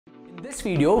In this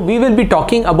video, we will be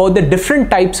talking about the different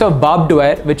types of barbed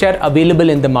wire which are available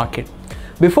in the market.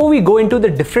 Before we go into the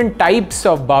different types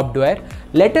of barbed wire,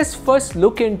 let us first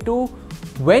look into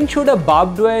when should a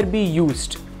barbed wire be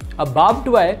used. A barbed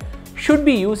wire should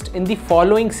be used in the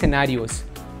following scenarios.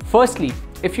 Firstly,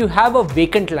 if you have a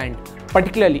vacant land,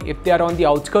 particularly if they are on the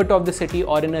outskirts of the city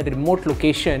or in a remote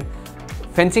location,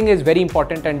 fencing is very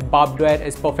important and barbed wire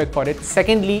is perfect for it.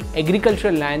 Secondly,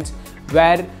 agricultural lands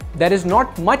where there is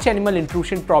not much animal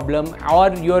intrusion problem, or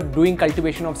you're doing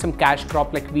cultivation of some cash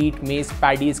crop like wheat, maize,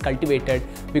 paddy is cultivated,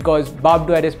 because barbed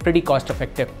wire is pretty cost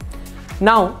effective.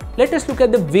 Now, let us look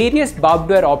at the various barbed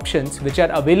wire options which are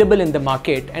available in the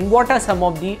market and what are some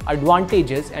of the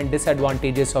advantages and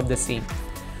disadvantages of the same.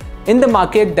 In the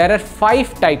market, there are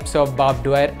 5 types of barbed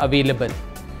wire available.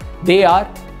 They are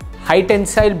high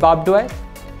tensile barbed wire.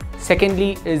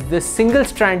 Secondly is the single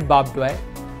strand barbed wire.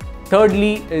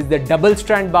 Thirdly is the double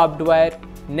strand barbed wire.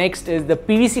 Next is the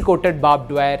PVC coated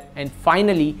barbed wire. And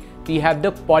finally, we have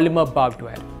the polymer barbed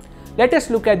wire. Let us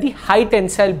look at the high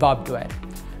tensile barbed wire.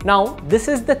 Now, this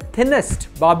is the thinnest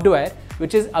barbed wire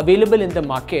which is available in the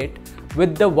market,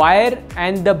 with the wire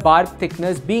and the barb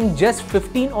thickness being just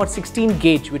 15 or 16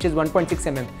 gauge, which is 1.6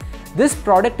 mm. This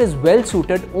product is well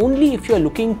suited only if you are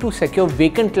looking to secure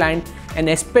vacant land, and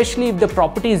especially if the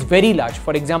property is very large,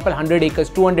 for example 100 acres,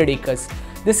 200 acres.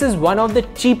 This is one of the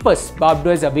cheapest barbed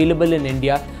wires available in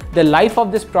India. The life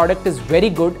of this product is very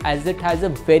good as it has a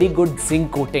very good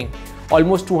zinc coating,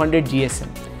 almost 200 GSM.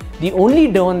 The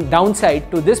only downside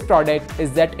to this product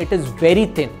is that it is very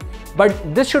thin.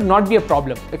 But this should not be a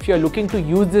problem if you are looking to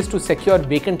use this to secure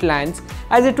vacant lands,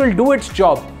 as it will do its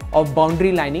job of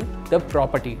boundary lining the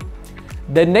property.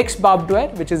 The next barbed wire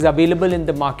which is available in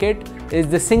the market is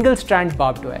the single strand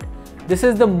barbed wire. This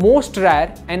is the most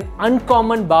rare and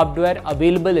uncommon barbed wire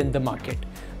available in the market.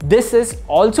 This is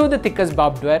also the thickest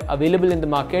barbed wire available in the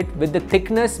market, with the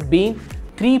thickness being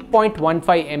 3.15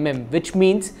 mm, which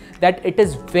means that it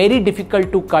is very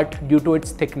difficult to cut due to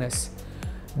its thickness.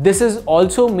 This is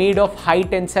also made of high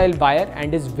tensile wire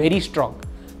and is very strong.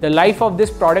 The life of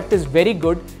this product is very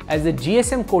good as the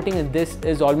GSM coating in this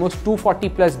is almost 240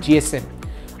 plus GSM.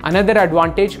 Another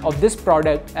advantage of this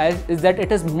product is that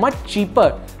it is much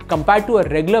cheaper compared to a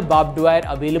regular barbed wire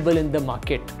available in the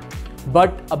market.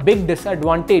 But a big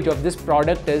disadvantage of this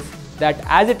product is that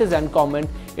as it is uncommon,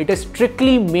 it is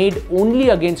strictly made only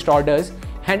against orders,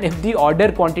 and if the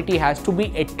order quantity has to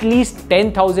be at least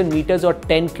 10,000 meters or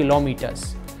 10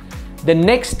 kilometers. The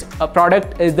next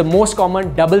product is the most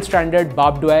common double stranded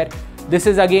barbed wire. This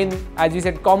is again, as we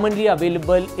said, commonly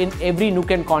available in every nook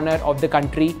and corner of the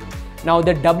country. Now,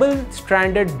 the double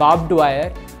stranded barbed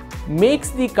wire makes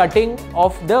the cutting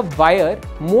of the wire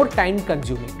more time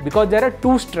consuming because there are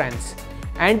 2 strands,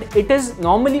 and it is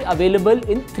normally available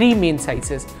in 3 main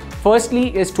sizes.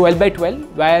 Firstly is 12 by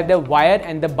 12, where the wire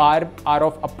and the barb are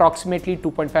of approximately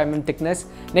 2.5 mm thickness.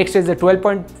 Next is the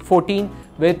 12.14,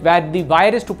 where the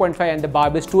wire is 2.5 and the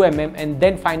barb is 2 mm. And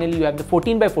then finally you have the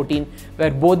 14 by 14,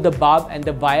 where both the barb and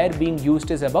the wire being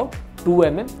used is about 2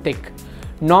 mm thick.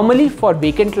 Normally for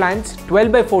vacant lands,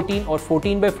 12 by 14 or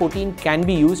 14 by 14 can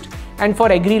be used, and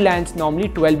for agri lands normally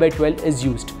 12 by 12 is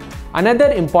used.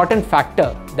 Another important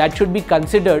factor that should be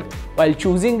considered while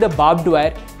choosing the barbed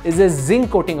wire is the zinc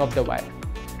coating of the wire.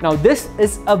 Now, this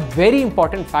is a very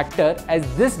important factor as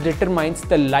this determines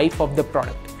the life of the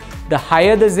product. The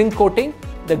higher the zinc coating,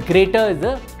 the greater is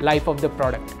the life of the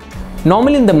product.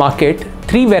 Normally in the market,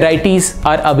 3 varieties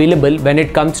are available when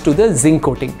it comes to the zinc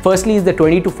coating. Firstly is the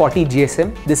 20 to 40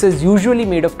 GSM. This is usually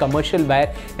made of commercial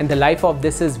wire and the life of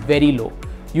this is very low.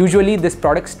 Usually this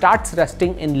product starts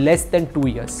rusting in less than 2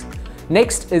 years.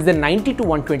 Next is the 90 to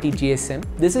 120 GSM.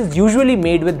 This is usually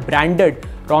made with branded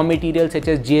raw materials such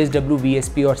as JSW,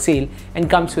 VSP or SAIL and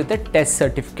comes with a test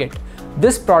certificate.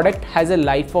 This product has a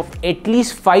life of at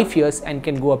least 5 years and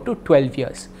can go up to 12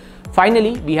 years.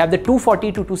 Finally, we have the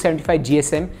 240 to 275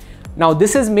 GSM. Now,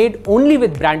 this is made only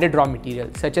with branded raw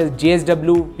materials such as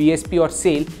JSW, VSP or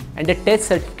SAIL, and a test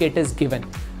certificate is given.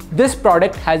 This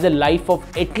product has a life of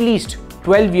at least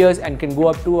 12 years and can go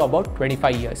up to about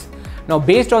 25 years. Now,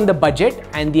 based on the budget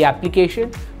and the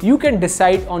application, you can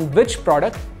decide on which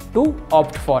product to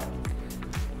opt for.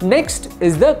 Next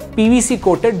is the PVC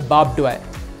coated barbed wire.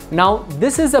 Now,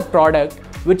 this is a product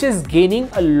which is gaining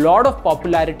a lot of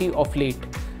popularity of late.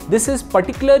 This is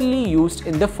particularly used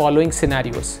in the following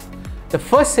scenarios. The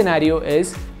first scenario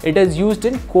is it is used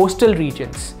in coastal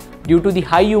regions. Due to the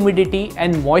high humidity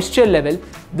and moisture level,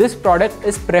 this product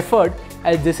is preferred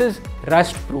as this is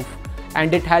rust proof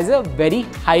and it has a very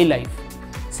high life.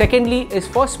 Secondly is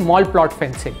for small plot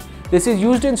fencing. This is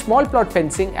used in small plot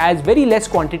fencing as very less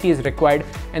quantity is required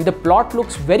and the plot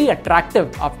looks very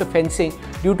attractive after fencing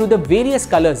due to the various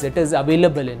colors it is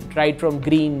available in, right from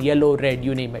green, yellow, red,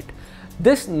 you name it.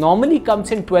 This normally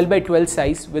comes in 12 by 12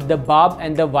 size with the barb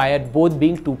and the wire both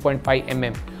being 2.5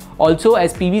 mm. Also,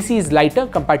 as PVC is lighter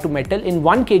compared to metal, in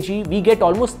 1 kg we get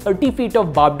almost 30 feet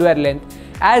of barbed wire length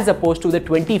as opposed to the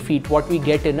 20 feet what we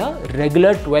get in a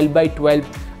regular 12 by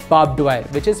 12 barbed wire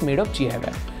which is made of GI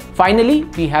wire. Finally,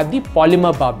 we have the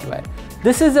polymer barbed wire.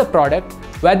 This is a product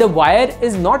where the wire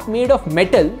is not made of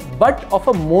metal but of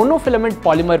a monofilament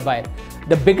polymer wire.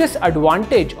 The biggest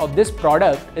advantage of this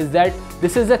product is that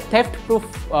this is a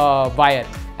theft-proof wire,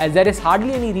 as there is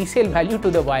hardly any resale value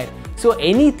to the wire. So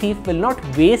any thief will not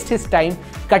waste his time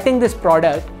cutting this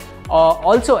product.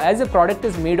 Also, as the product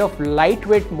is made of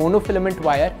lightweight monofilament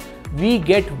wire, we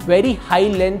get very high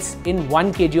lengths in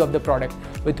 1 kg of the product,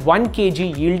 with 1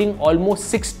 kg yielding almost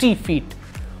 60 feet.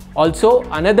 Also,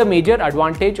 another major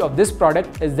advantage of this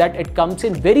product is that it comes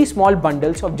in very small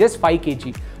bundles of just 5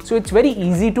 kg. So it's very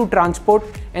easy to transport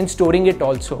and storing it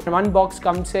also. One box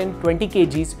comes in 20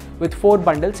 kgs with 4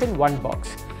 bundles in one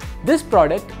box. This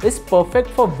product is perfect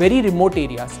for very remote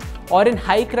areas or in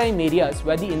high crime areas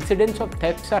where the incidents of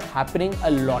thefts are happening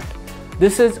a lot.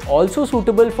 This is also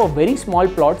suitable for very small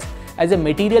plots as the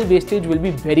material wastage will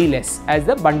be very less as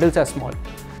the bundles are small.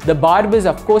 The barb is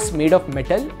of course made of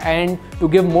metal and to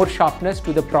give more sharpness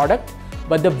to the product,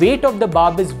 but the weight of the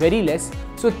barb is very less,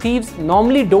 so thieves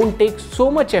normally don't take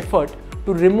so much effort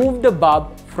to remove the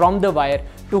barb from the wire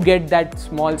to get that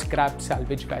small scrap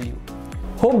salvage value.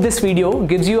 Hope this video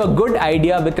gives you a good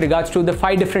idea with regards to the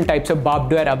 5 different types of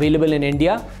barbed wire available in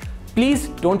India. Please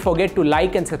don't forget to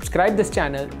like and subscribe this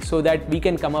channel so that we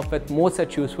can come up with more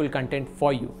such useful content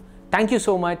for you. Thank you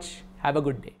so much. Have a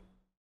good day.